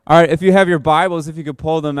All right, if you have your Bibles, if you could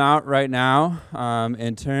pull them out right now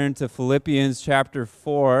and turn to Philippians chapter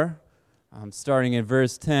 4, starting in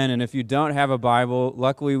verse 10. And if you don't have a Bible,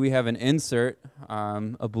 luckily we have an insert,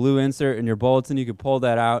 a blue insert in your bulletin. You can pull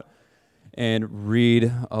that out and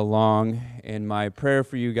read along. And my prayer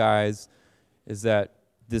for you guys is that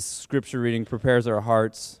this scripture reading prepares our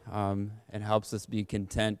hearts and helps us be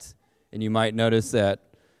content. And you might notice that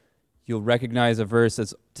you'll recognize a verse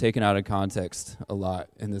that's taken out of context a lot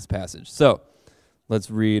in this passage. So let's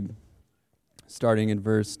read starting in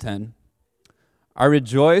verse 10. I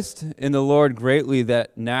rejoiced in the Lord greatly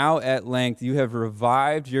that now at length you have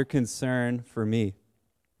revived your concern for me.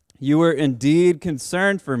 You were indeed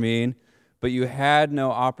concerned for me, but you had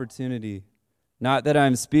no opportunity. Not that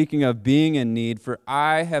I'm speaking of being in need, for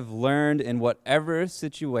I have learned in whatever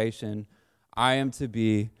situation I am to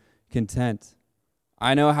be content.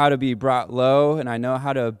 I know how to be brought low, and I know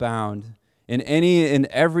how to abound. In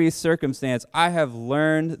every circumstance, I have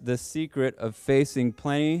learned the secret of facing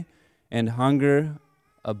plenty and hunger,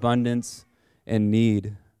 abundance and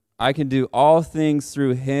need. I can do all things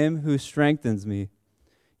through him who strengthens me.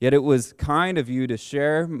 Yet it was kind of you to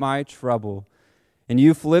share my trouble. And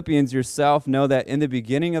you Philippians yourself know that in the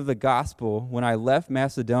beginning of the gospel, when I left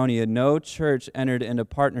Macedonia, no church entered into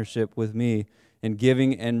partnership with me in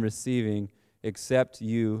giving and receiving, except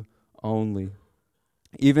you only.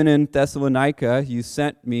 Even in Thessalonica, you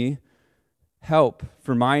sent me help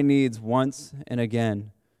for my needs once and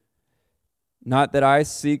again. Not that I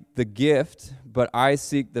seek the gift, but I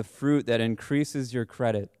seek the fruit that increases your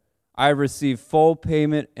credit. I receive full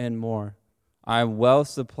payment and more. I am well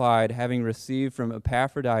supplied, having received from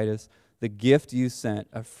Epaphroditus the gift you sent,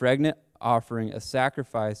 a fragrant offering, a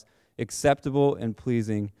sacrifice acceptable and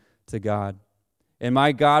pleasing to God. And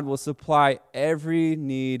my God will supply every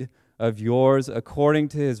need of yours according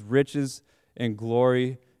to his riches and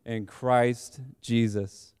glory in Christ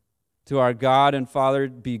Jesus. To our God and Father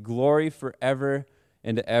be glory forever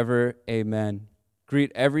and ever. Amen.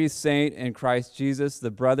 Greet every saint in Christ Jesus.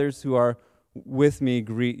 The brothers who are with me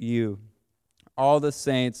greet you. All the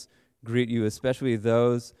saints greet you, especially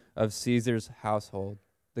those of Caesar's household.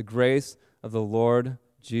 The grace of the Lord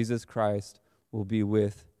Jesus Christ will be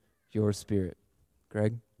with your spirit.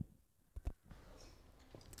 Greg?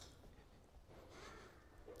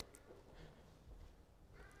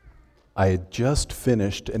 I had just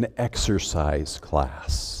finished an exercise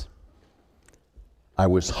class. I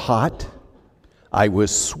was hot, I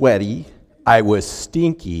was sweaty, I was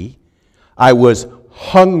stinky, I was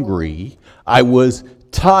hungry, I was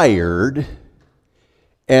tired,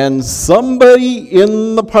 and somebody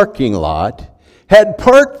in the parking lot had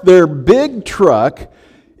parked their big truck.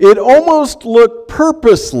 It almost looked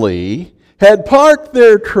purposely, had parked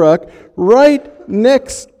their truck right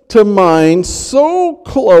next to mine, so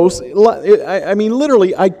close. I mean,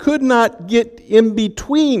 literally, I could not get in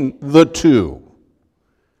between the two.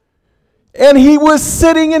 And he was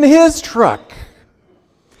sitting in his truck.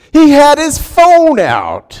 He had his phone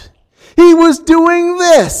out. He was doing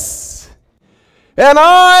this. And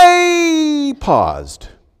I paused.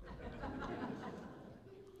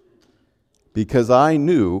 Because I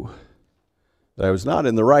knew that I was not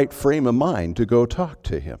in the right frame of mind to go talk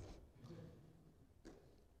to him.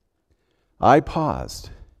 I paused.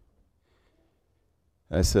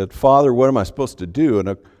 I said, Father, what am I supposed to do? And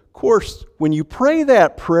of course, when you pray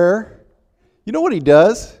that prayer, you know what he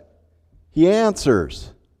does? He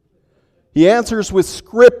answers. He answers with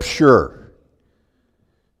Scripture.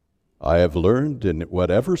 I have learned in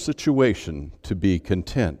whatever situation to be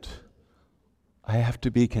content. I have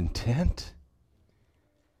to be content?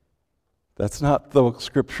 That's not the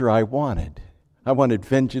Scripture I wanted. I wanted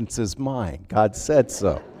vengeance is mine. God said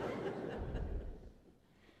so.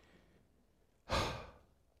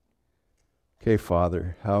 Okay,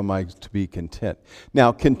 Father, how am I to be content?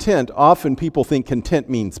 Now, content, often people think content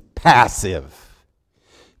means passive.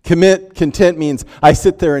 Content means I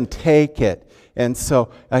sit there and take it. And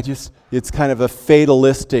so it's kind of a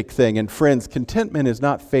fatalistic thing. And friends, contentment is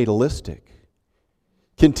not fatalistic.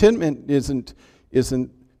 Contentment isn't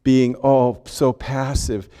being, so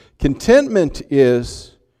passive. Contentment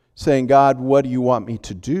is saying, God, what do you want me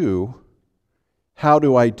to do? How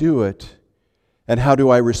do I do it? And how do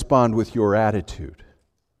I respond with your attitude?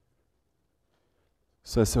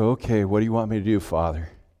 So I said, okay, what do you want me to do, Father?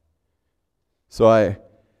 So I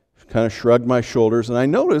kind of shrugged my shoulders, and I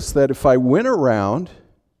noticed that if I went around,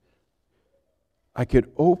 I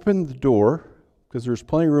could open the door, because there's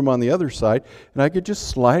plenty of room on the other side, and I could just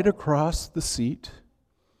slide across the seat,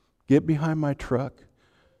 get behind my truck,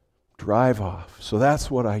 drive off. So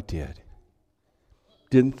that's what I did.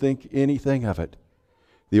 Didn't think anything of it.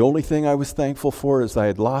 The only thing I was thankful for is I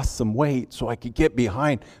had lost some weight so I could get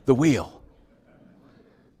behind the wheel.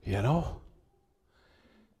 You know?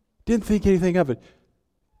 Didn't think anything of it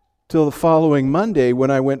till the following Monday when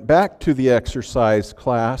I went back to the exercise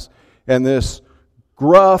class, and this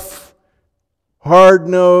gruff,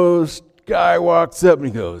 hard-nosed guy walks up and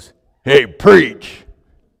he goes, "Hey, preach."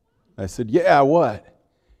 I said, "Yeah, what?"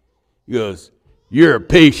 He goes, "You're a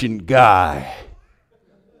patient guy."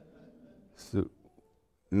 So,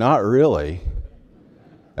 not really.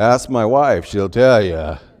 Ask my wife, she'll tell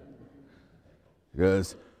you. He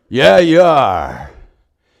goes, "Yeah, you are.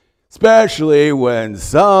 Especially when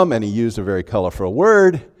some," and he used a very colorful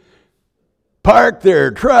word, "park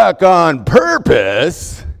their truck on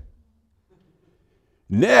purpose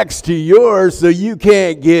next to yours so you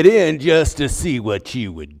can't get in just to see what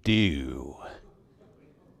you would do."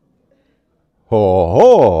 Ho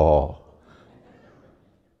ho.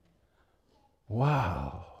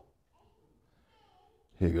 Wow.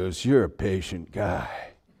 He goes, "You're a patient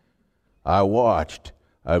guy. I watched.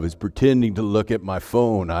 I was pretending to look at my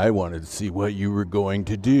phone. I wanted to see what you were going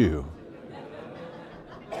to do.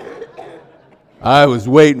 I was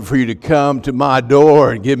waiting for you to come to my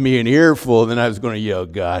door and give me an earful, and then I was going to yell,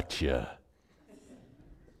 'Gotcha.'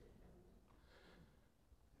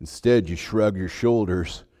 Instead, you shrugged your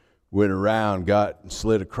shoulders, went around, got and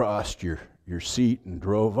slid across your seat and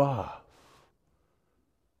drove off."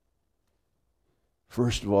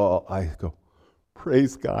 First of all, I go,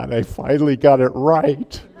 "Praise God, I finally got it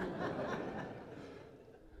right."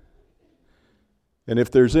 And if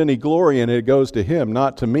there's any glory in it, it goes to him,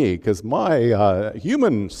 not to me, because my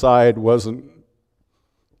human side wasn't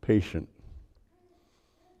patient.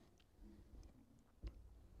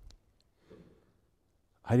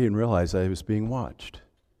 I didn't realize I was being watched.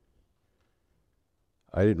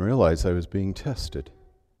 I didn't realize I was being tested.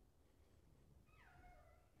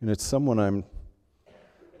 And it's someone I'm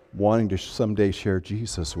wanting to someday share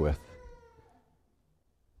Jesus with.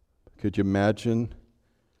 Could you imagine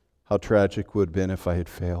how tragic it would have been if I had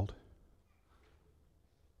failed?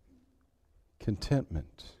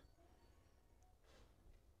 Contentment.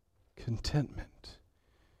 Contentment.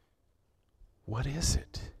 What is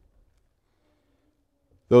it?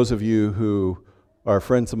 Those of you who are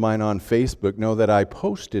friends of mine on Facebook know that I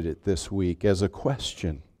posted it this week as a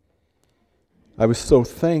question. I was so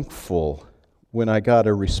thankful when I got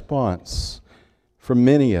a response from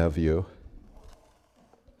many of you.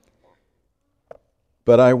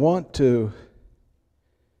 But I want to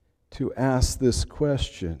ask this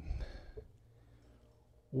question.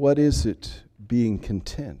 What is it being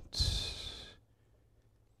content?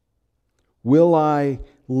 Will I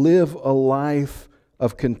live a life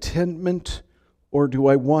of contentment, or do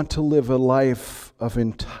I want to live a life of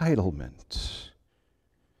entitlement?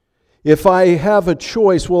 If I have a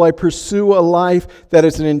choice, will I pursue a life that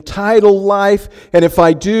is an entitled life? And if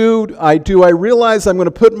I do I realize I'm going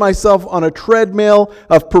to put myself on a treadmill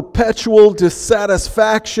of perpetual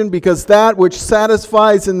dissatisfaction, because that which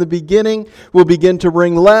satisfies in the beginning will begin to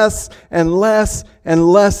bring less and less and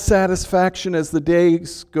less satisfaction as the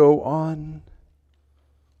days go on?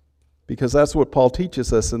 Because that's what Paul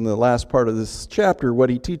teaches us in the last part of this chapter. What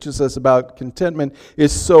he teaches us about contentment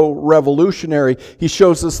is so revolutionary. He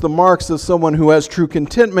shows us the marks of someone who has true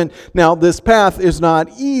contentment. Now, this path is not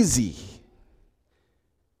easy,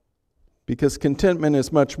 because contentment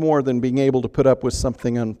is much more than being able to put up with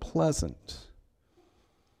something unpleasant.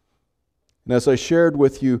 And as I shared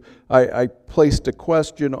with you, I placed a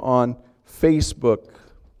question on Facebook,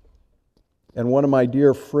 and one of my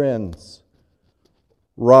dear friends,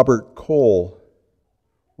 Robert Cole,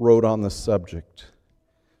 wrote on the subject.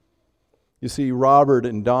 You see, Robert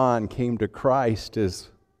and Don came to Christ as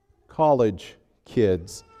college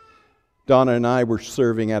kids. Donna and I were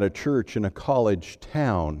serving at a church in a college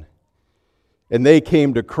town. And they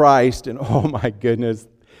came to Christ, and oh my goodness,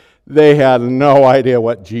 they had no idea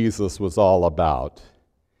what Jesus was all about.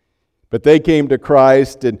 But they came to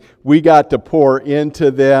Christ, and we got to pour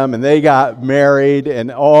into them, and they got married, and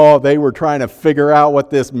they were trying to figure out what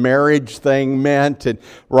this marriage thing meant. And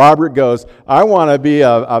Robert goes, "I want to be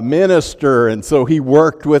a minister." And so he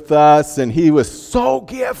worked with us, and he was so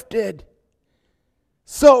gifted,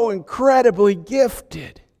 so incredibly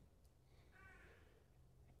gifted.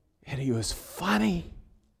 And he was funny,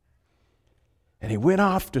 and he went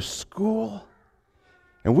off to school.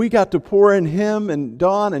 And we got to pour in him and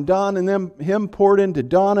Don and him poured into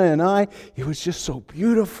Donna and I. It was just so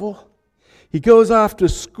beautiful. He goes off to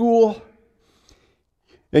school,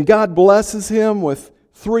 and God blesses him with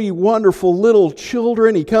 3 wonderful little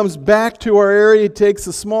children. He comes back to our area, takes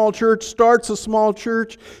a small church, starts a small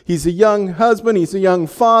church. He's a young husband. He's a young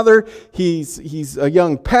father. He's a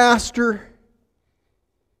young pastor.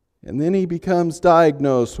 And then he becomes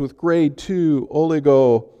diagnosed with grade 2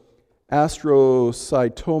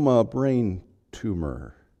 oligoastrocytoma brain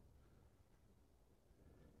tumor.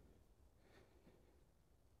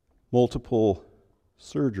 Multiple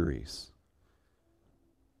surgeries,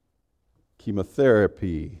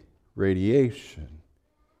 chemotherapy, radiation.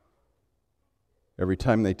 Every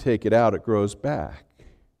time they take it out, it grows back.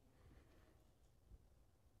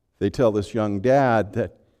 They tell this young dad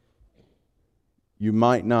that you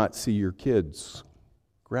might not see your kids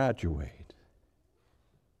graduate.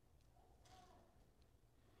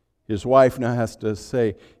 His wife now has to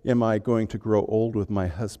say, am I going to grow old with my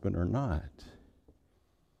husband or not?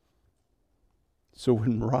 So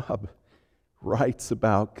when Rob writes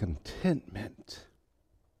about contentment,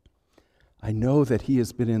 I know that he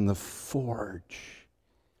has been in the forge.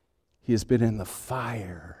 He has been in the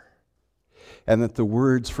fire. And that the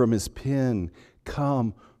words from his pen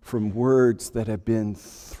come from words that have been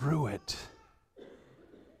through it.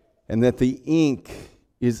 And that the ink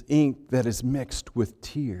is ink that is mixed with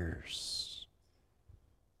tears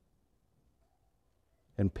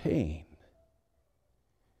and pain.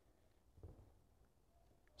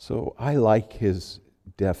 So I like his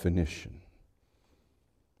definition.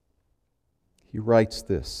 He writes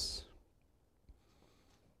this: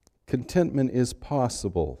 contentment is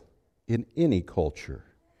possible in any culture.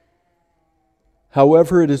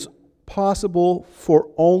 However, it is possible for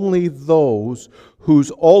only those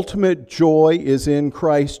whose ultimate joy is in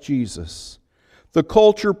Christ Jesus. The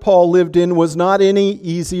culture Paul lived in was not any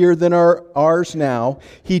easier than ours now.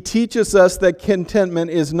 He teaches us that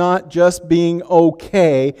contentment is not just being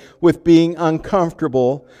okay with being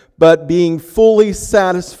uncomfortable, but being fully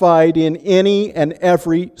satisfied in any and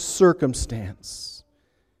every circumstance.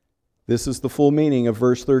 This is the full meaning of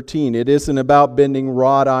verse 13. It isn't about bending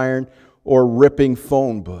wrought iron or ripping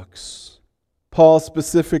phone books. Paul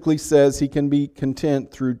specifically says he can be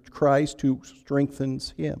content through Christ who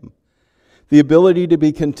strengthens him. The ability to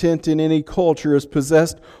be content in any culture is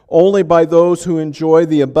possessed only by those who enjoy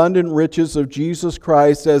the abundant riches of Jesus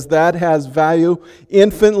Christ, as that has value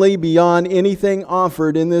infinitely beyond anything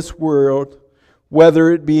offered in this world,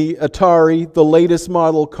 whether it be Atari, the latest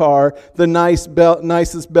model car, the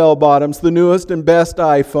nicest bell bottoms, the newest and best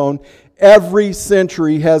iPhone. Every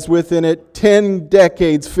century has within it 10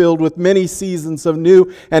 decades filled with many seasons of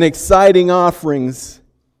new and exciting offerings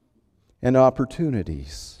and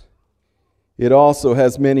opportunities. It also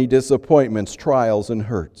has many disappointments, trials, and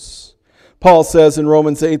hurts. Paul says in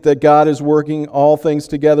Romans 8 that God is working all things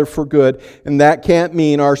together for good, and that can't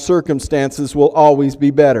mean our circumstances will always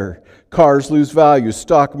be better. Cars lose value,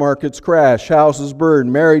 stock markets crash, houses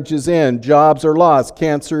burn, marriages end, jobs are lost,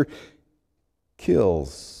 cancer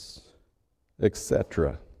kills,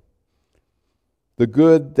 etc. The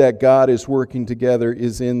good that God is working together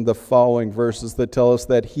is in the following verses that tell us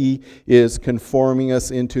that He is conforming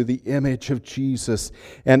us into the image of Jesus.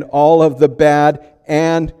 And all of the bad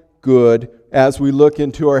and good, as we look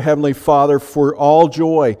into our Heavenly Father for all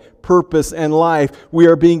joy, purpose, and life, we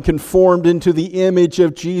are being conformed into the image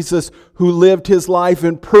of Jesus, who lived His life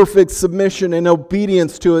in perfect submission and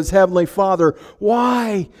obedience to His Heavenly Father.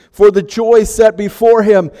 Why? For the joy set before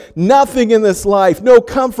Him. Nothing in this life, no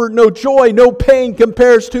comfort, no joy, no pain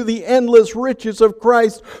compares to the endless riches of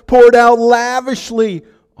Christ poured out lavishly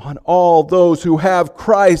on all those who have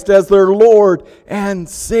Christ as their Lord and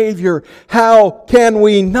Savior. How can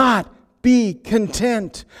we not be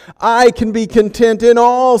content? I can be content in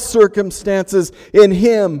all circumstances in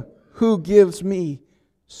Him who gives me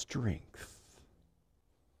strength.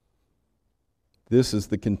 This is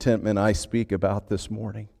the contentment I speak about this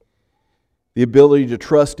morning. The ability to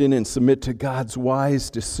trust in and submit to God's wise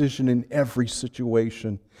decision in every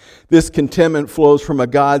situation. This contentment flows from a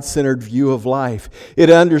God-centered view of life. It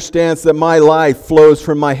understands that my life flows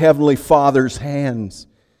from my Heavenly Father's hands.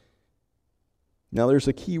 Now there's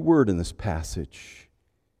a key word in this passage.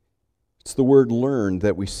 It's the word learned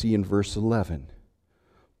that we see in verse 11.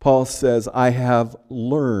 Paul says, I have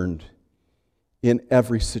learned in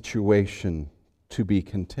every situation to be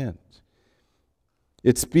content.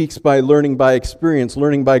 It speaks by learning by experience,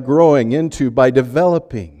 learning by growing into, by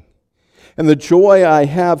developing. And the joy I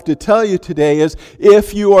have to tell you today is,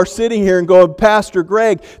 if you are sitting here and going, Pastor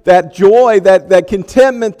Greg, that joy, that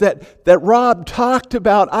contentment that Rob talked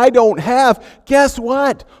about, I don't have, guess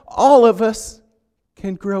what? All of us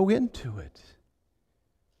can grow into it.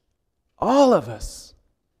 All of us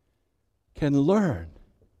can learn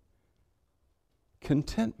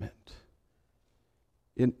contentment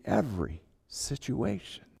in every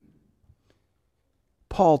situation.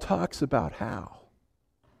 Paul talks about how.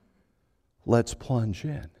 Let's plunge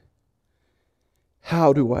in.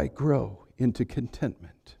 How do I grow into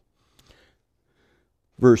contentment?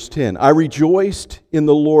 Verse 10, I rejoiced in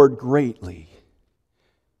the Lord greatly,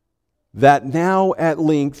 that now at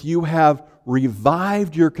length you have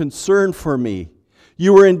revived your concern for me.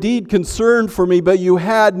 You were indeed concerned for me, but you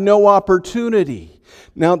had no opportunity.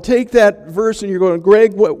 Now take that verse and you're going,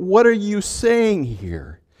 Greg, what are you saying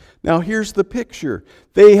here? Now here's the picture.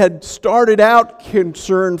 They had started out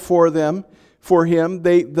concerned for him.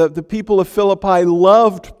 The people of Philippi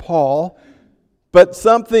loved Paul, but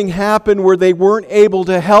something happened where they weren't able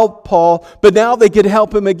to help Paul, but now they could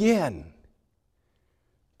help him again.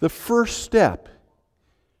 The first step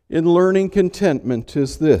in learning contentment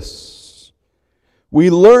is this. We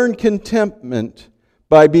learn contentment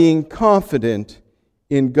by being confident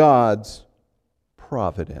in God's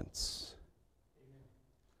providence.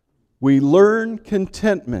 We learn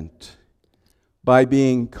contentment by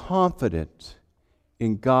being confident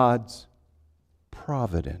in God's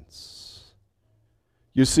providence.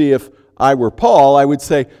 You see, if I were Paul, I would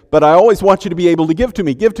say, but I always want you to be able to give to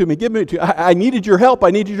me. I needed your help.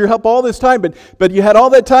 I needed your help all this time, but you had all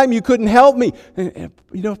that time, you couldn't help me. And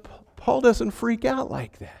Paul doesn't freak out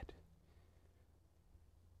like that.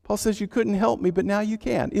 Paul says, you couldn't help me, but now you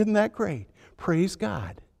can. Isn't that great? Praise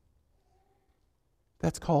God.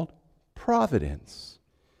 That's called providence.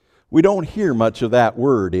 We don't hear much of that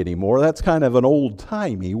word anymore. That's kind of an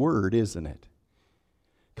old-timey word, isn't it?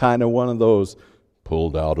 Kind of one of those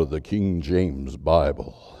pulled out of the King James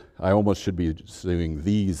Bible. I almost should be saying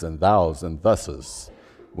these and thous and thuses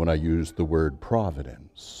when I use the word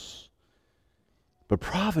providence. But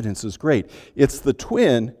providence is great. It's the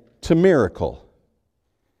twin to miracle.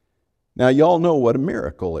 Now, y'all know what a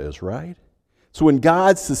miracle is, right? So when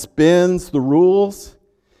God suspends the rules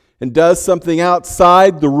and does something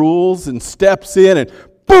outside the rules and steps in and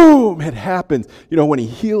boom, it happens. When he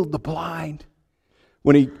healed the blind,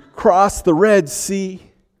 when he crossed the Red Sea,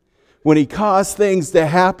 when he caused things to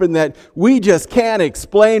happen that we just can't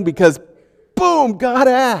explain because boom, God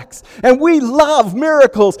acts. And we love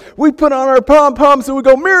miracles. We put on our pom-poms and we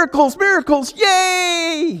go, miracles, miracles,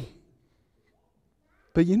 yay!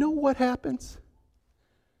 But you know what happens?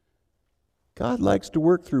 God likes to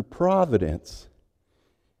work through providence.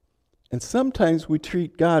 And sometimes we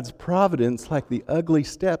treat God's providence like the ugly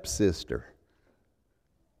stepsister.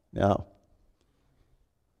 Now,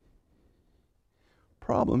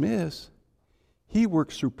 problem is, he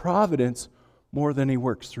works through providence more than he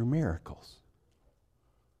works through miracles.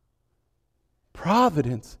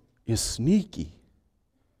 Providence is sneaky.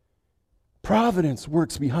 Providence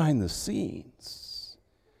works behind the scenes.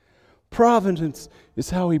 Providence is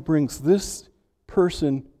how he brings this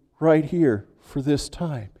person right here for this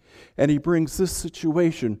time. And he brings this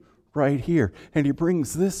situation right here. And he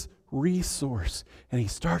brings this resource. And he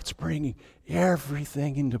starts bringing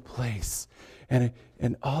everything into place. And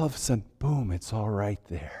all of a sudden, boom, it's all right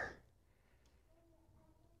there.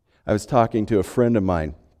 I was talking to a friend of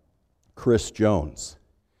mine, Chris Jones.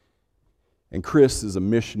 And Chris is a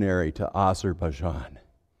missionary to Azerbaijan.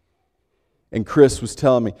 And Chris was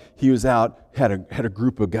telling me he was out, had a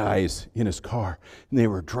group of guys in his car, and they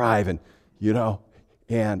were driving,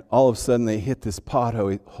 and all of a sudden they hit this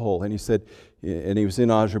pothole. And he said, and he was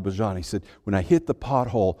in Azerbaijan, he said, when I hit the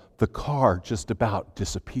pothole, the car just about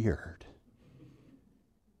disappeared.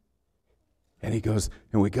 And he goes,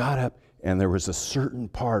 and we got up, and there was a certain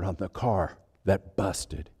part on the car that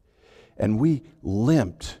busted. And we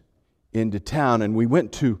limped into town, and we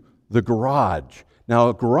went to the garage. Now,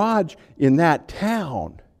 a garage in that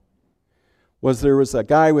town there was a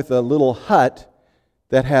guy with a little hut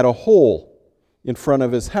that had a hole in front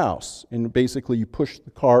of his house. And basically, you push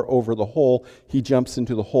the car over the hole, he jumps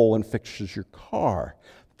into the hole and fixes your car.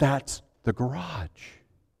 That's the garage.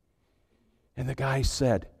 And the guy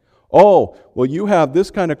said, oh, well, you have this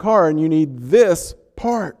kind of car and you need this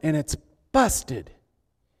part, and it's busted.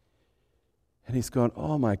 And he's going,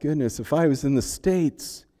 oh my goodness, if I was in the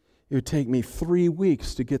States, it would take me 3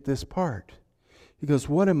 weeks to get this part. He goes,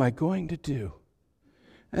 what am I going to do?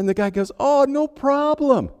 And the guy goes, oh, no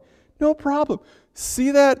problem. No problem.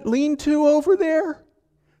 See that lean-to over there?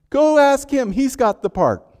 Go ask him. He's got the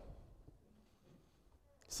part.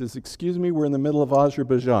 He says, excuse me, we're in the middle of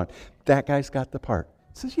Azerbaijan. That guy's got the part.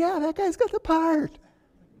 He says, yeah, that guy's got the part.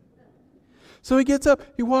 So he gets up,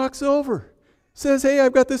 he walks over, says, hey,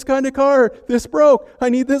 I've got this kind of car. This broke. I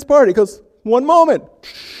need this part. He goes, one moment.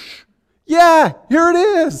 Yeah, here it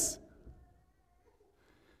is.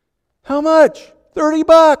 How much?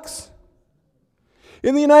 $30.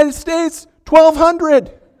 In the United States,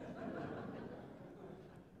 $1,200.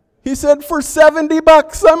 He said, for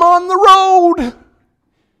 $70, I'm on the road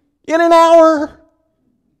in an hour.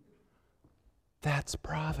 That's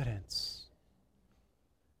providence.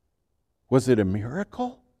 Was it a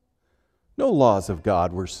miracle? No laws of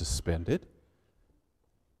God were suspended.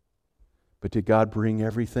 But did God bring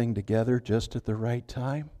everything together just at the right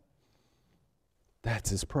time? That's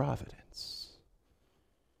His providence.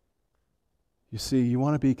 You see, you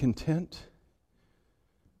want to be content?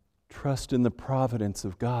 Trust in the providence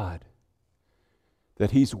of God.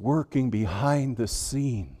 That He's working behind the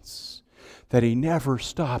scenes. That He never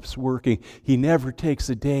stops working. He never takes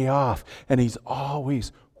a day off. And He's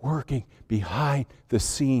always working behind the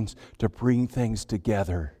scenes to bring things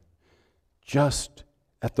together. Just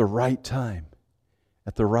at the right time,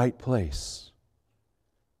 at the right place,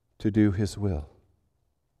 to do His will.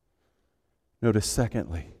 Notice,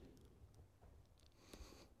 secondly,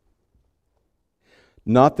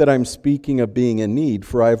 not that I'm speaking of being in need,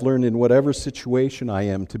 for I've learned in whatever situation I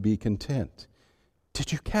am to be content.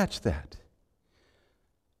 Did you catch that?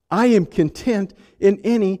 I am content in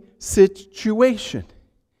any situation.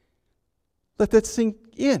 Let that sink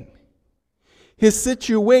in. His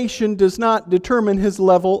situation does not determine his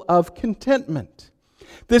level of contentment.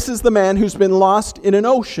 This is the man who's been lost in an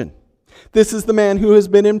ocean. This is the man who has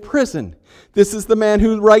been in prison. This is the man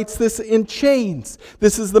who writes this in chains.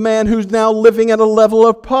 This is the man who's now living at a level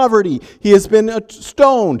of poverty. He has been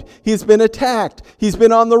stoned. He has been attacked. He's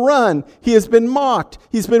been on the run. He has been mocked.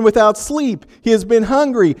 He's been without sleep. He has been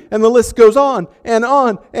hungry. And the list goes on and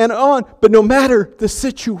on and on. But no matter the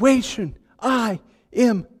situation, I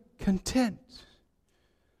am content.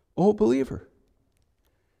 Oh, believer,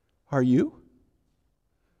 are you?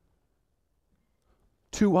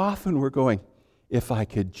 Too often we're going, if I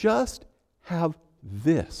could just have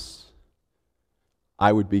this,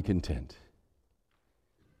 I would be content.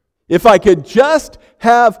 If I could just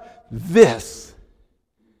have this,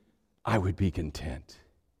 I would be content.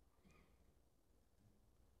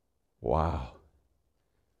 Wow.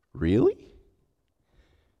 Really?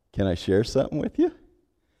 Can I share something with you?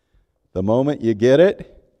 The moment you get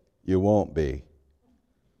it, you won't be.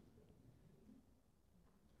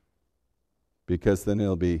 Because then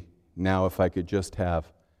it'll be, now if I could just have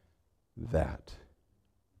that.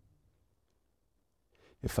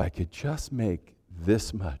 If I could just make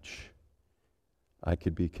this much, I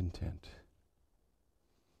could be content.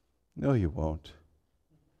 No, you won't.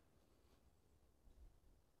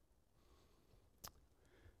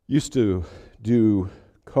 Used to do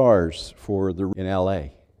cars in LA.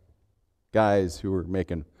 Guys who were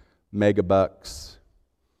making mega bucks.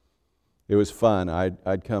 It was fun.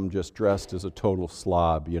 I'd come just dressed as a total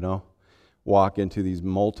slob, walk into these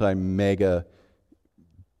multi-mega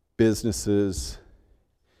businesses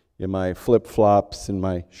in my flip-flops and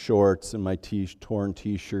my shorts and my torn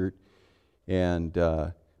t-shirt, and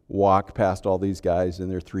walk past all these guys in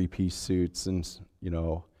their three-piece suits and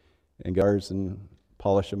cars and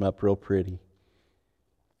polish them up real pretty.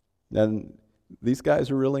 And these guys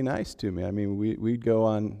were really nice to me. I mean, we'd go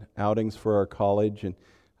on outings for our college, and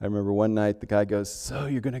I remember one night the guy goes, "So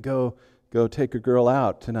you're going to go take a girl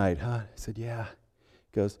out tonight, huh?" I said, "Yeah."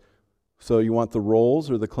 He goes, "So you want the Rolls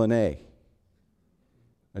or the Clenay?"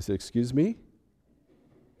 I said, "Excuse me?"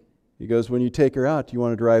 He goes, "When you take her out, do you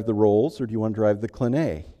want to drive the Rolls or do you want to drive the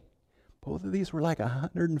Clenay?" Both of these were like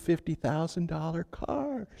 $150,000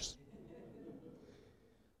 cars.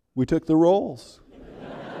 We took the Rolls.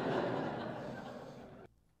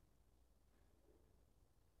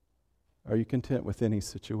 Are you content with any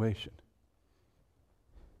situation?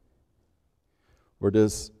 Or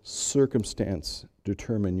does circumstance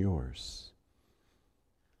determine yours?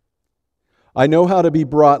 I know how to be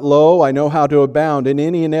brought low. I know how to abound. In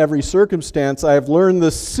any and every circumstance, I have learned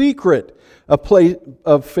the secret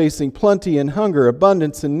of facing plenty and hunger,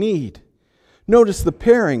 abundance and need. Notice the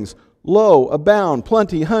pairings: low, abound,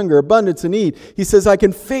 plenty, hunger, abundance and need. He says, I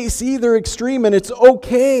can face either extreme and it's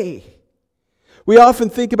okay. We often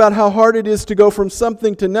think about how hard it is to go from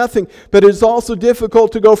something to nothing, but it's also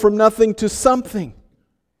difficult to go from nothing to something.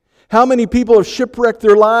 How many people have shipwrecked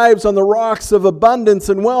their lives on the rocks of abundance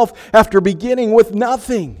and wealth after beginning with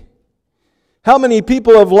nothing? How many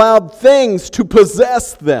people have allowed things to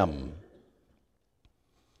possess them?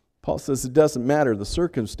 Paul says it doesn't matter the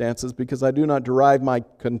circumstances, because I do not derive my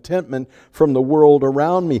contentment from the world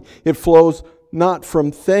around me. It flows not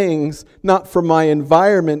from things, not from my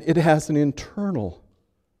environment. It has an internal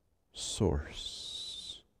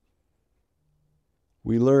source.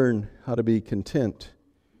 We learn how to be content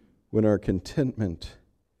when our contentment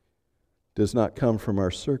does not come from our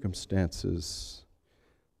circumstances.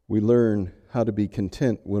 We learn how to be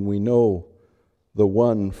content when we know the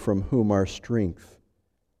one from whom our strength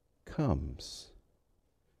comes.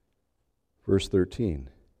 Verse 13.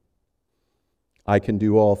 I can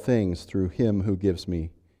do all things through him who gives me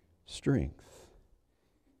strength.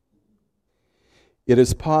 It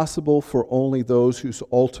is possible for only those whose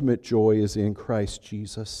ultimate joy is in Christ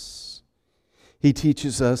Jesus. He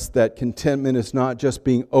teaches us that contentment is not just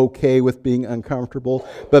being okay with being uncomfortable,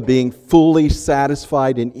 but being fully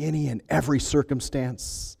satisfied in any and every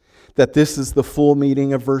circumstance. That this is the full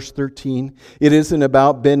meaning of verse 13. It isn't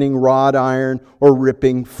about bending wrought iron or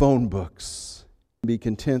ripping phone books. Be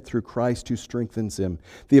content through Christ who strengthens him.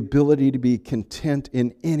 The ability to be content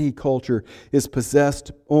in any culture is possessed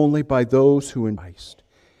only by those who in Christ.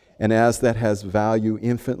 And as that has value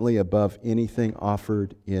infinitely above anything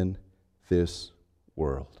offered in this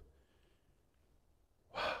world.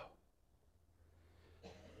 Wow.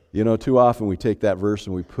 You know, too often we take that verse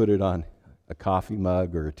and we put it on a coffee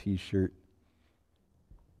mug or a t-shirt.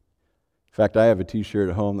 In fact, I have a t-shirt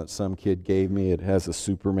at home that some kid gave me. It has a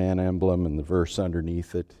Superman emblem and the verse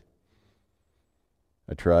underneath it.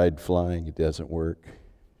 I tried flying, it doesn't work.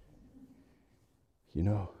 You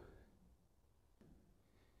know,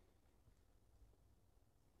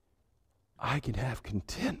 I can have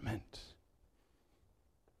contentment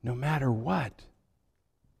no matter what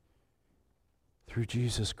through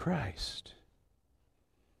Jesus Christ.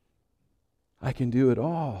 I can do it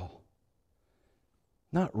all.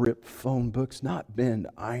 Not rip phone books, not bend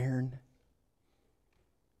iron.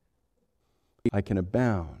 I can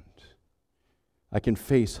abound. I can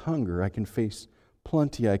face hunger. I can face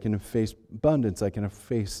plenty. I can face abundance. I can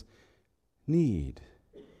face need.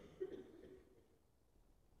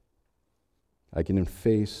 I can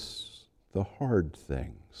face the hard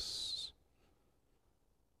things.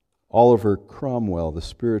 Oliver Cromwell, the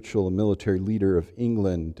spiritual and military leader of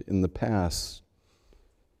England in the past,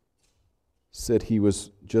 said he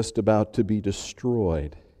was just about to be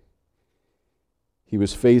destroyed. He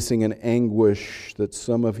was facing an anguish that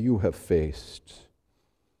some of you have faced.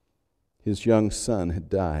 His young son had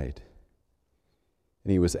died,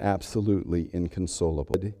 and he was absolutely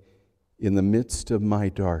inconsolable. In the midst of my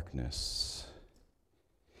darkness,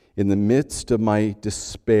 in the midst of my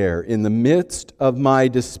despair, in the midst of my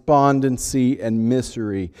despondency and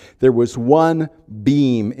misery, there was one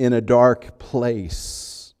beam in a dark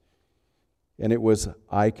place. And it was,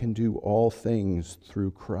 I can do all things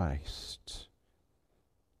through Christ.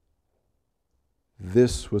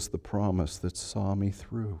 This was the promise that saw me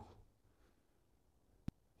through.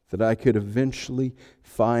 That I could eventually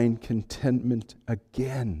find contentment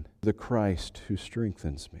again, the Christ who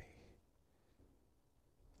strengthens me.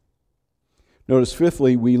 Notice,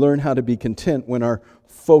 fifthly, we learn how to be content when our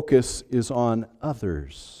focus is on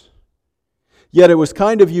others. Yet it was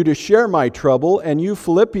kind of you to share my trouble, and you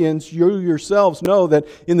Philippians, you yourselves know that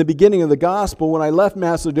in the beginning of the gospel, when I left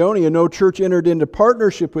Macedonia, no church entered into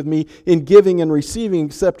partnership with me in giving and receiving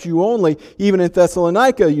except you only. Even in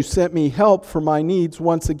Thessalonica, you sent me help for my needs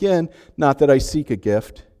once again. Not that I seek a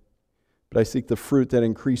gift, but I seek the fruit that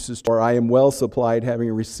increases. For I am well supplied, having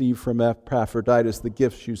received from Epaphroditus the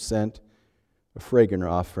gifts you sent, a fragrant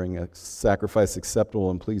offering, a sacrifice acceptable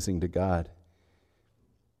and pleasing to God.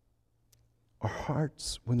 Our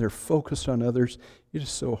hearts, when they're focused on others, it is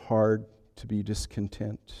so hard to be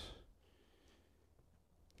discontent.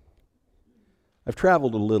 I've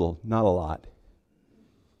traveled a little, not a lot.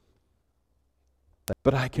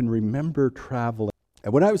 But I can remember traveling.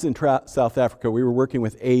 And when I was in South Africa, we were working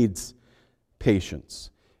with AIDS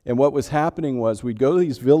patients. And what was happening was we'd go to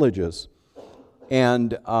these villages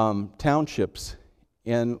and townships,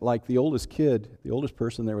 and like the oldest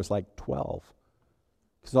person there was like 12.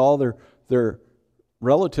 Because all their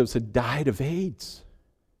relatives had died of AIDS.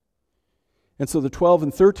 And so the 12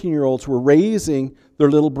 and 13-year-olds were raising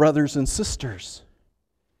their little brothers and sisters.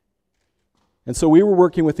 And so we were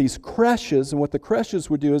working with these creches, and what the creches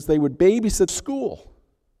would do is they would babysit school.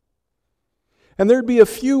 And there'd be a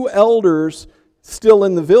few elders still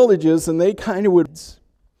in the villages, and they kind of would.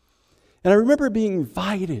 And I remember being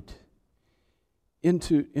invited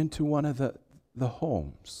into one of the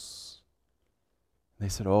homes. They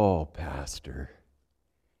said, "Oh, Pastor,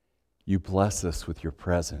 you bless us with your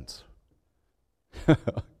presence."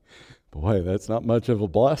 Boy, that's not much of a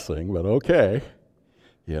blessing, but okay.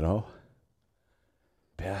 You know,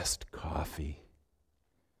 best coffee.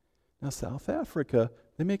 Now, South Africa,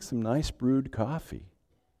 they make some nice brewed coffee.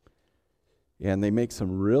 And they make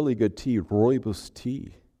some really good tea, rooibos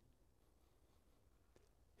tea.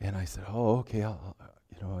 And I said, "Oh, okay,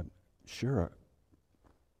 sure."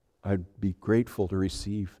 I'd be grateful to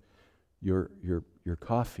receive your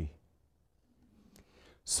coffee.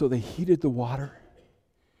 So they heated the water,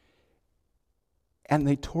 and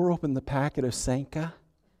they tore open the packet of Sanka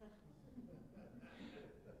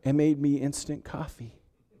and made me instant coffee.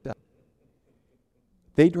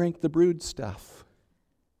 They drank the brewed stuff.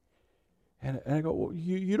 And I go, well,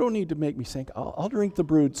 you don't need to make me Sanka. I'll drink the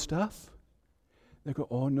brewed stuff. They go,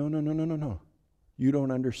 oh, no. You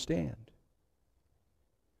don't understand.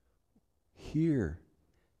 Here,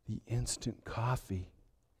 the instant coffee,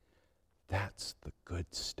 that's the good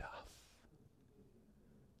stuff.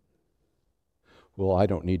 Well, I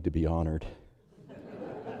don't need to be honored.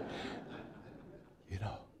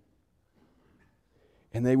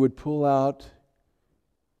 And they would pull out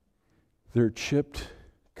their chipped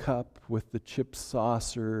cup with the chipped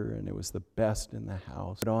saucer, and it was the best in the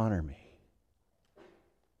house. They would honor me.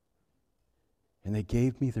 And they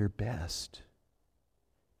gave me their best.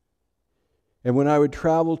 And when I would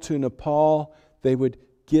travel to Nepal, they would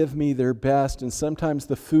give me their best. And sometimes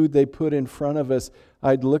the food they put in front of us,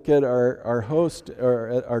 I'd look at our host or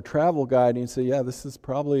at our travel guide and say, yeah, this is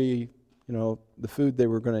probably, the food they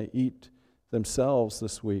were going to eat themselves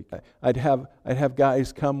this week. I'd have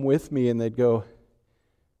guys come with me and they'd go,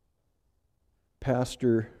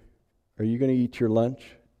 Pastor, are you going to eat your lunch?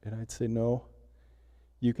 And I'd say, no,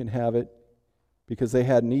 you can have it, because they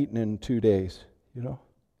hadn't eaten in 2 days,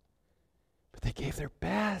 But they gave their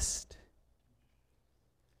best.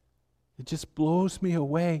 It just blows me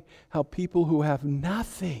away how people who have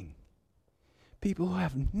nothing,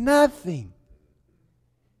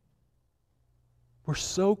 were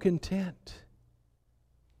so content.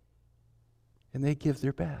 And they give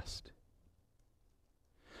their best.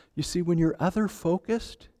 You see, when you're other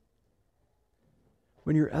focused,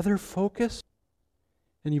 and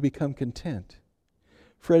you become content.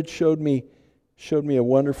 Fred showed me a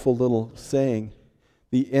wonderful little saying.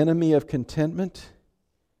 The enemy of contentment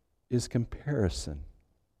is comparison.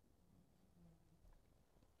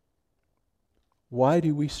 Why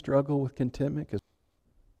do we struggle with contentment? Because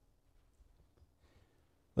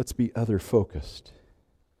let's be other focused.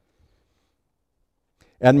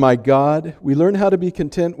 And my God, we learn how to be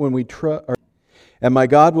content when we trust. And my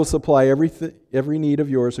God will supply every need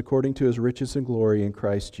of yours according to His riches and glory in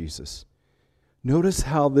Christ Jesus. Notice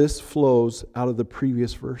how this flows out of the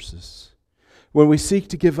previous verses. When we seek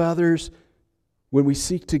to give others, when we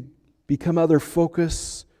seek to become other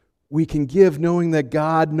focused, we can give knowing that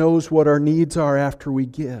God knows what our needs are after we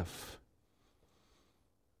give.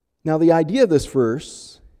 Now, the idea of this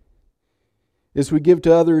verse is we give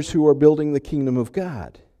to others who are building the kingdom of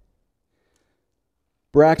God.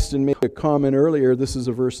 Braxton made a comment earlier. This is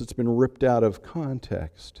a verse that's been ripped out of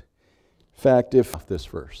context. In fact, if this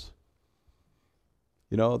verse,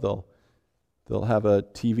 they'll have a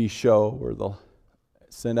TV show or they'll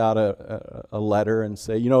send out a letter and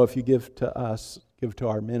say, if you give to us, give to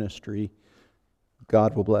our ministry,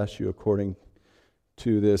 God will bless you according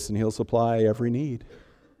to this, and He'll supply every need.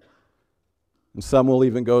 And some will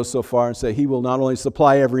even go so far and say, He will not only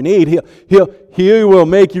supply every need, He will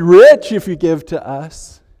make you rich if you give to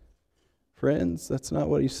us. Friends, that's not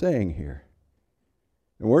what He's saying here.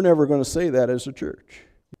 And we're never going to say that as a church.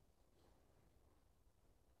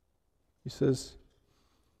 He says,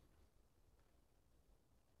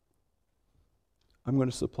 I'm going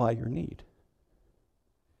to supply your need.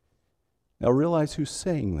 Now realize who's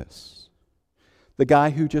saying this. The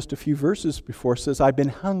guy who just a few verses before says, I've been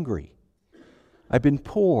hungry. I've been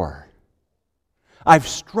poor. I've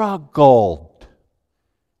struggled.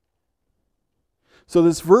 So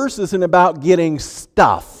this verse isn't about getting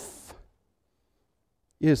stuff,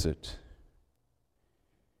 is it?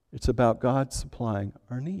 It's about God supplying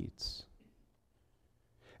our needs.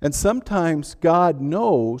 And sometimes God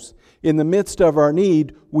knows in the midst of our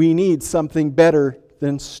need, we need something better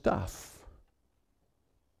than stuff.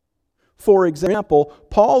 For example,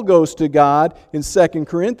 Paul goes to God in 2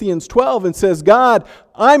 Corinthians 12 and says, God,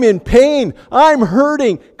 I'm in pain. I'm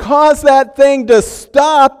hurting. Cause that thing to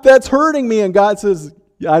stop that's hurting me. And God says,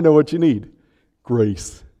 yeah, I know what you need.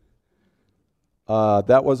 Grace.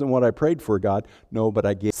 That wasn't what I prayed for, God. No, but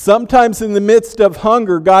I gave. Sometimes in the midst of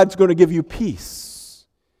hunger, God's going to give you peace.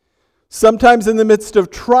 Sometimes in the midst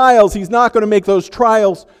of trials, He's not going to make those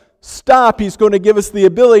trials stop. He's going to give us the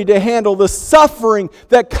ability to handle the suffering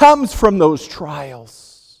that comes from those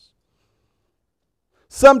trials.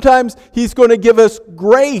 Sometimes He's going to give us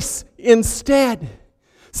grace instead.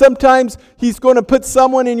 Sometimes He's going to put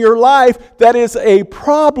someone in your life that is a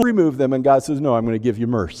problem. Remove them, and God says, no, I'm going to give you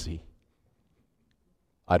mercy.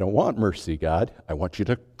 I don't want mercy, God. I want you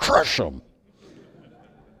to crush them.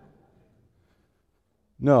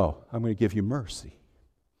 No, I'm going to give you mercy.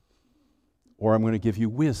 Or I'm going to give you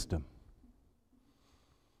wisdom.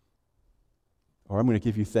 Or I'm going to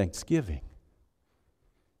give you thanksgiving.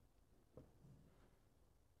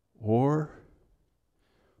 Or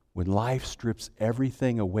when life strips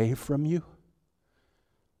everything away from you,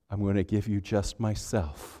 I'm going to give you just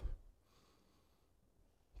myself.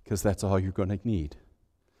 Because that's all you're going to need.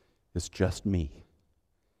 It's just me.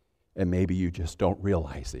 And maybe you just don't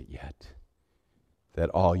realize it yet. That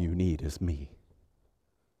all you need is me.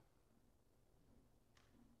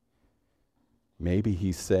 Maybe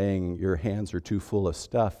he's saying your hands are too full of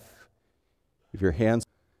stuff. If your hands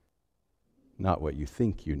are not what you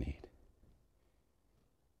think you need.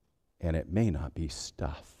 And it may not be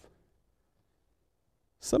stuff.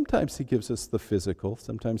 Sometimes he gives us the physical.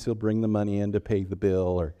 Sometimes he'll bring the money in to pay the bill,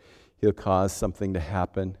 or he'll cause something to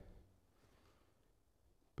happen.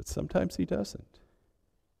 But sometimes he doesn't.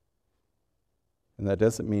 And that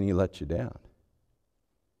doesn't mean he lets you down.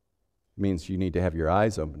 It means you need to have your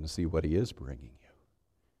eyes open to see what he is bringing you.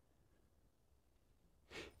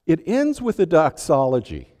 It ends with a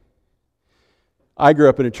doxology. I grew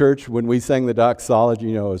up in a church when we sang the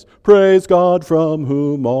doxology, it was, praise God from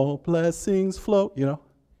whom all blessings flow,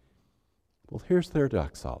 Well, here's their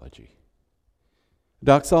doxology.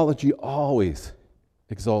 Doxology always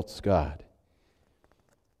exalts God.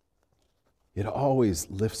 It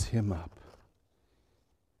always lifts him up.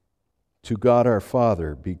 To God our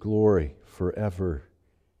Father be glory forever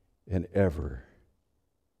and ever.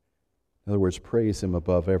 In other words, praise him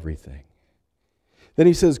above everything. Then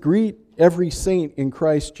he says, greet every saint in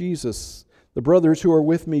Christ Jesus. The brothers who are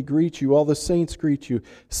with me greet you. All the saints greet you,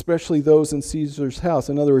 especially those in Caesar's house.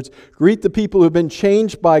 In other words, greet the people who have been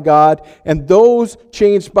changed by God, and those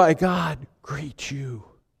changed by God greet you.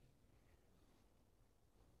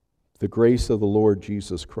 The grace of the Lord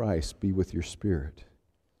Jesus Christ be with your spirit.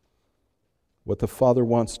 What the Father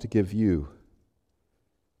wants to give you,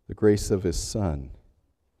 the grace of his Son,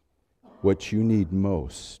 what you need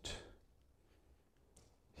most,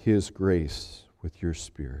 his grace with your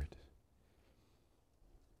spirit.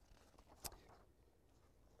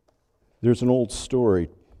 There's an old story,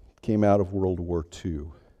 came out of World War II.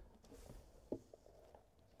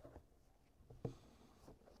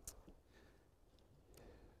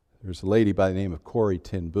 There's a lady by the name of Corrie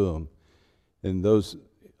ten Boom, and those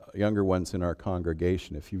younger ones in our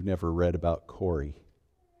congregation, if you've never read about Corrie,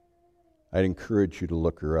 I'd encourage you to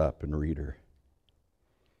look her up and read her.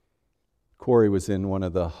 Corrie was in one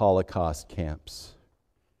of the Holocaust camps.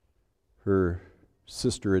 Her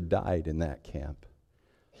sister had died in that camp.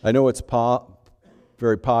 I know it's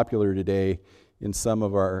very popular today in some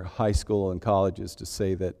of our high school and colleges to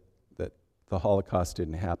say that the Holocaust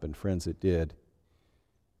didn't happen. Friends, it did.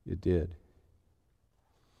 It did.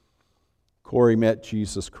 Corrie met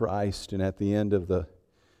Jesus Christ, and at the end of the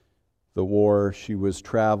war, she was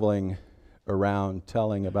traveling around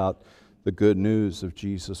telling about the good news of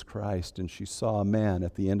Jesus Christ, and she saw a man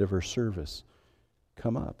at the end of her service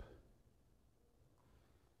come up.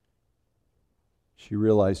 She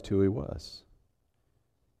realized who he was.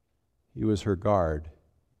 He was her guard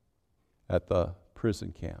at the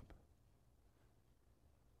prison camp.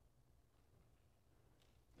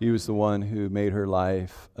 He was the one who made her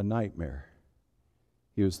life a nightmare.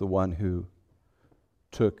 He was the one who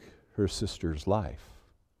took her sister's life.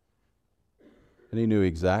 And he knew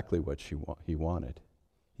exactly what he wanted.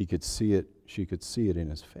 He could see it, she could see it in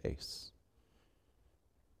his face.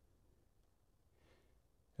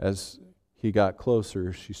 As he got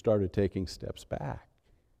closer, she started taking steps back.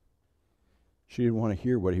 She didn't want to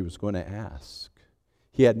hear what he was going to ask.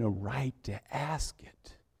 He had no right to ask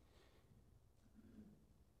it.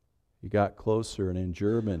 He got closer, and in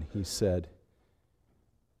German he said,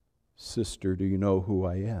 "Sister, do you know who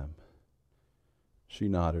I am?" She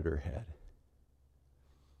nodded her head.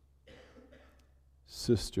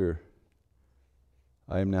 "Sister,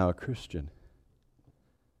 I am now a Christian.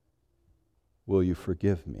 Will you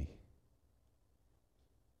forgive me?"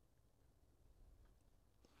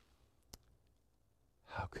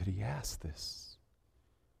 How could he ask this?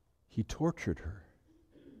 He tortured her.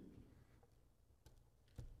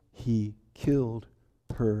 He killed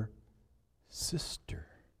her sister.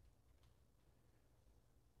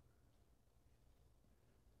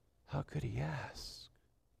 How could he ask?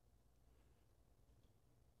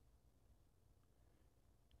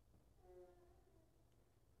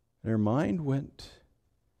 Their mind went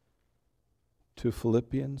to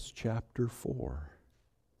Philippians chapter 4,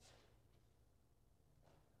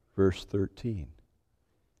 verse 13.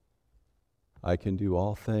 I can do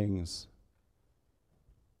all things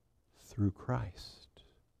through Christ.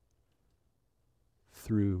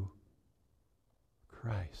 through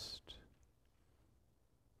Christ.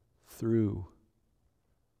 Through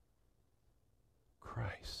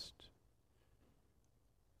Christ.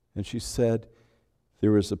 And she said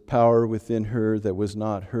there was a power within her that was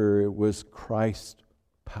not her, it was Christ's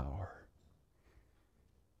power.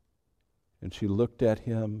 And she looked at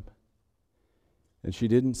him, and she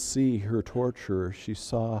didn't see her torturer. She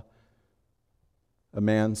saw a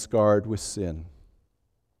man scarred with sin.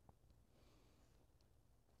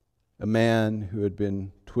 A man who had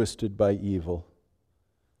been twisted by evil.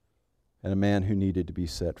 And a man who needed to be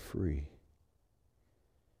set free.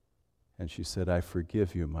 And she said, I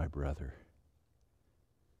forgive you, my brother.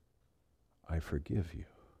 I forgive you.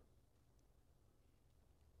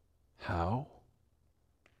 How?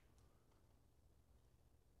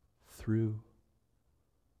 Through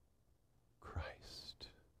Christ.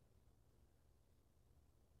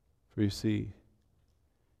 For you see,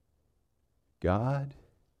 God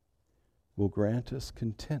will grant us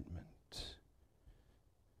contentment.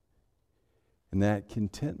 And that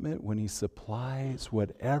contentment, when He supplies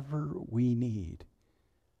whatever we need,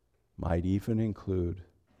 might even include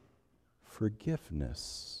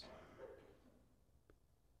forgiveness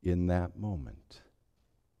in that moment.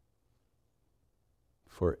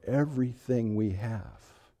 For everything we have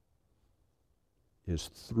is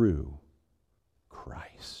through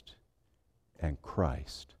Christ and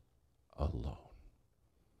Christ alone.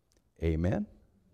 Amen.